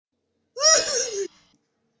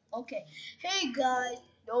Okay. Hey guys.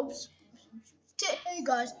 Nope. Hey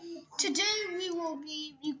guys. Today we will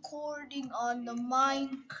be recording on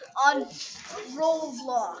on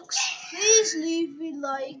Roblox. Please leave a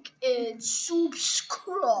like and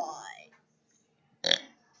subscribe.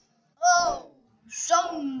 Oh,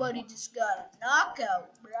 somebody just got a knockout,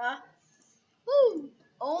 bruh. Woo.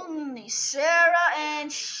 Only Sarah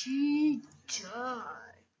and she died.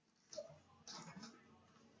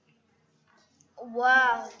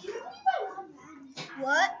 Wow.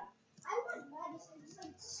 What?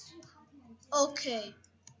 Okay.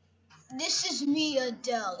 This is me,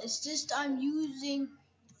 Adele. It's just I'm using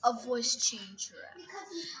a voice changer.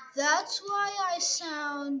 That's why I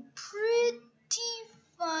sound pretty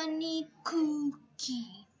funny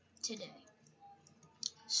kooky today.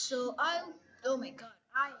 So oh my god,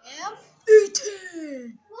 I am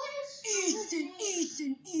Ethan!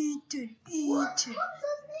 Ethan.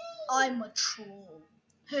 I'm a troll.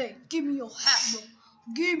 Hey, give me your hat, bro.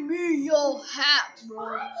 Give me your hat,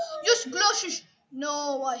 bro. Just glasses.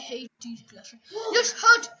 No, I hate these glasses. Just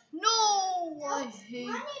hat. No, I hate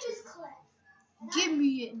it. Give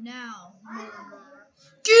me it now, murderer.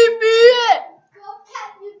 Give me it.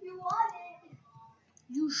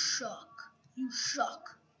 You suck. You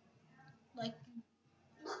suck. Like,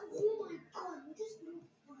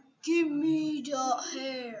 give me the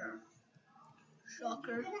hair,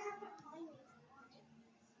 sucker.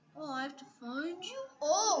 Oh, I have to find you?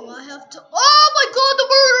 Oh, I have to. Oh my god, the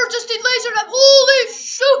murderer just did laser trap. Holy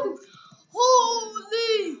shoot!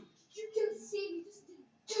 Holy! You can see me just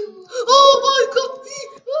do. Oh my god!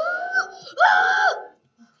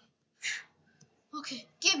 Okay,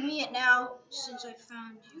 give me it now since I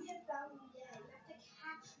found you.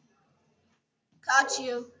 Caught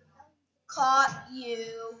you. Caught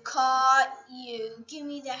you. Caught you. Give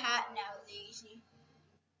me the hat now, lazy.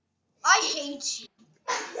 I hate you.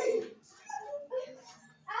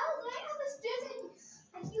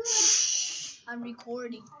 I'm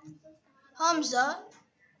recording. Hamza.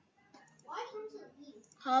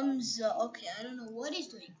 Okay, I don't know what he's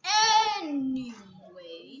doing.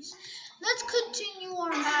 Anyways, let's continue our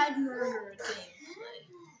Mad Murder gameplay.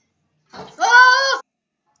 Ah!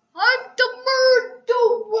 I'm the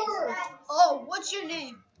murderer! Oh, what's your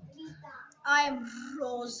name? I am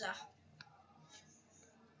Rosa.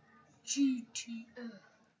 GTF.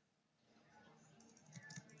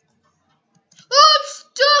 I'm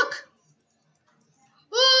stuck!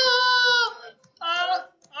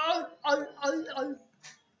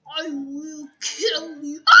 I will kill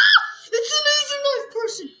you. Ah! It's a laser knife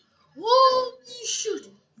person. Holy shit.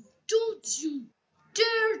 Don't you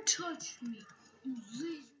dare touch me, you laser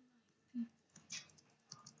knife.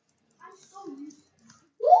 I'm so used to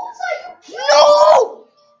it. No!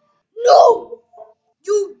 No!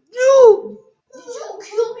 You knew! Did you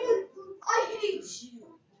kill me? I hate you.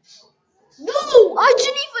 No! I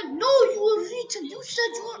didn't even know you were Rita. You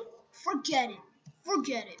said you were. Forget it.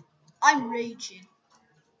 Forget it. I'm raging.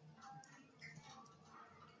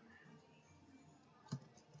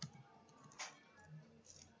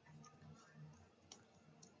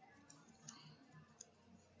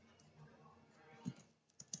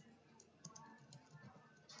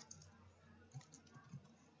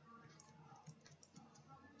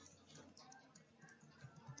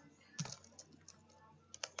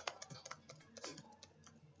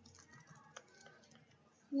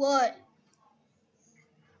 What?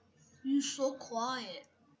 You so quiet.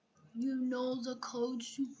 You know the code,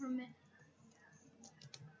 Superman?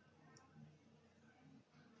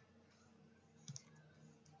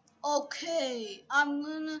 Okay, I'm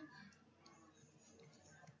gonna.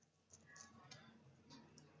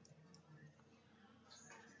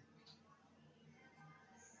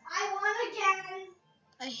 I won again.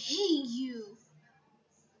 I hate you.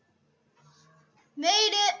 Made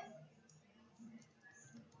it.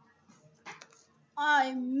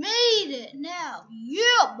 I made it now.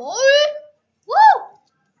 Yeah, boy. Woo!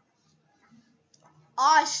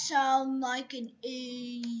 I sound like an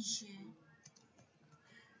Asian.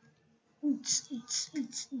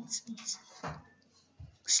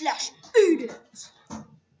 Slash eat it.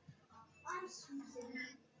 I'm Susan.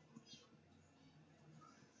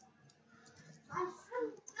 I'm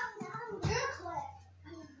down your clip.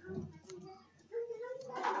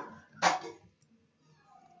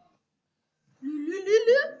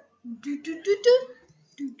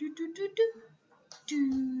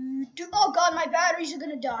 Oh god, my batteries are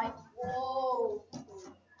gonna die. Whoa.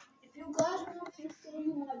 If you guys want me to show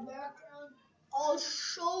you my background, I'll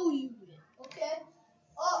show you it, okay?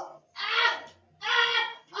 Oh, I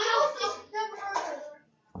don't think the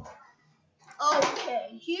murderer. Okay,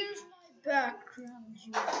 here's my background,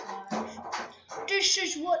 you guys. This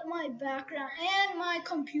is what my background and my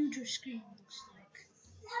computer screen looks like.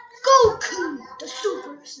 Goku, the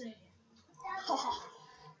Super Saiyan.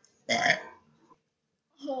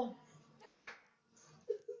 Oh.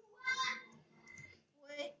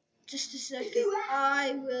 Wait, just a second.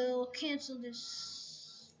 I will cancel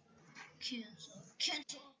this.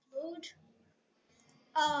 Cancel upload.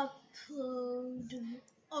 Upload.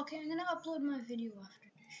 Okay, I'm gonna upload my video after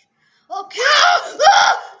this. Okay.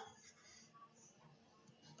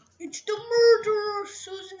 It's the murderer.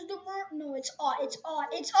 Susan's the murderer. No, it's on. It's on.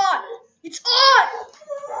 It's on. It's on.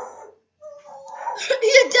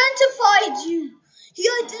 He identified you. He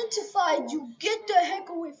identified you. Get the heck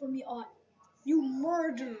away from me, Ot. You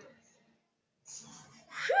murderer.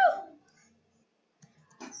 Whew.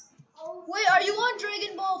 Wait, are you on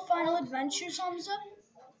Dragon Ball Final Adventures, Hamza?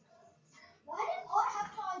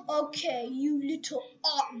 Okay, you little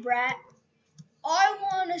Ot brat. I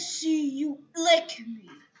wanna see you lick me.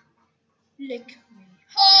 Lick me.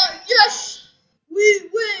 Ah, yes! We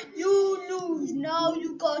win, you lose. Now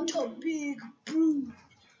you got a big bruise.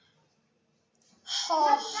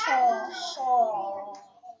 Ha ha ha.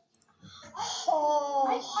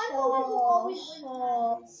 Ha ha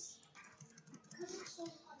ha.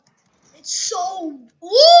 It's so.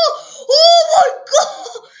 Oh my god!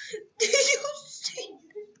 Did you see?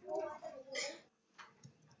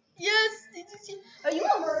 Yes, did you see? Are you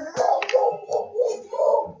a murderer?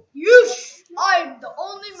 Yes, I'm the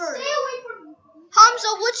only murderer. Stay away from me. Hamza,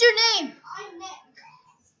 what's your name? I'm Nick.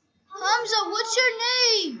 Hamza, what's your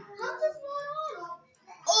name? Hamza's not on.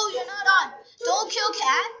 Oh, you're not on. Don't kill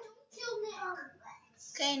Cat. Don't kill Nick.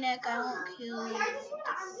 Okay, Nick, I won't kill you. I'm just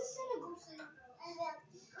gonna go sleep.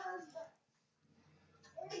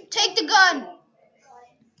 Take the gun.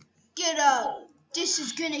 Get up. This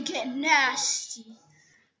is gonna get nasty.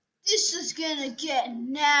 This is gonna get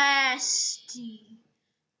nasty.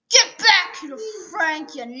 Get back here,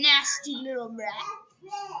 Frank, you nasty little brat.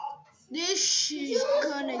 This is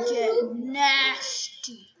gonna get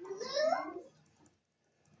nasty.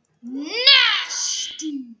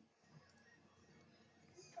 Nasty.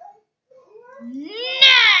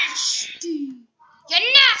 Nasty. You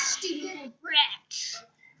nasty little brat.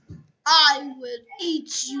 I will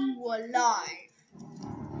eat you alive.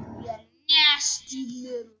 You nasty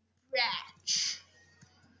little brat.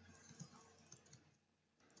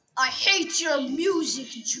 I hate your music,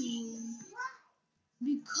 Julie.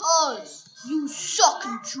 Because you suck,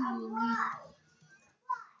 Julie.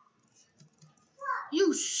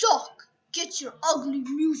 You suck. Get your ugly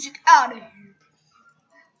music out of here.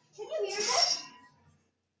 Can you hear this?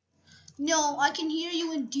 No, I can hear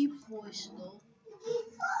you in deep voice, though.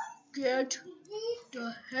 Get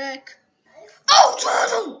the heck out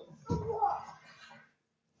of him!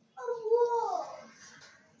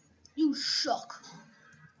 You suck.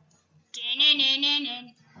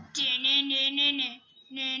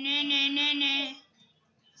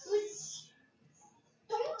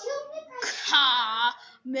 Ha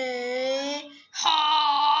me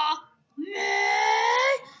ha me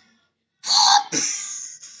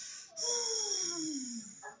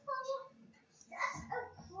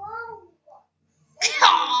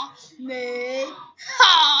ha me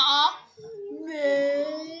ha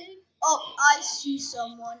me. Oh, I see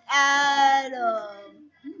someone. Adam.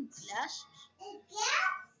 Glasses.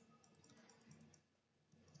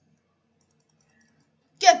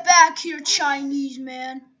 Get back here, Chinese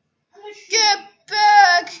man. Get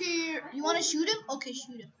back here. You want to shoot him? Okay,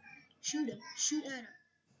 shoot him. Shoot him. Shoot at him.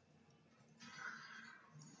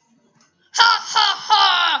 Ha ha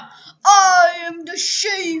ha! I am the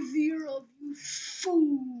savior of you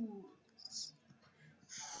fools.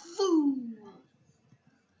 Fool.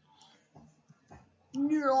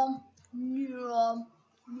 Yum, yum,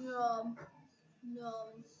 yum,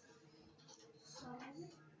 yum.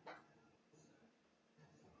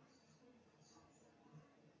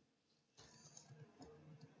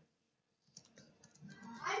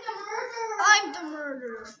 I'm the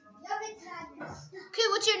murderer. Okay,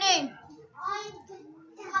 what's your name?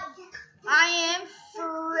 I am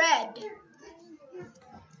Fred.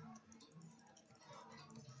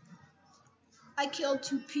 I killed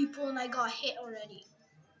 2 people and I got hit already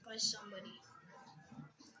by somebody.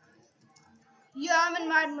 Yeah, I'm a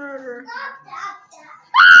mad murderer. Ah!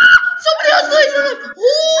 Somebody else laser! Oh!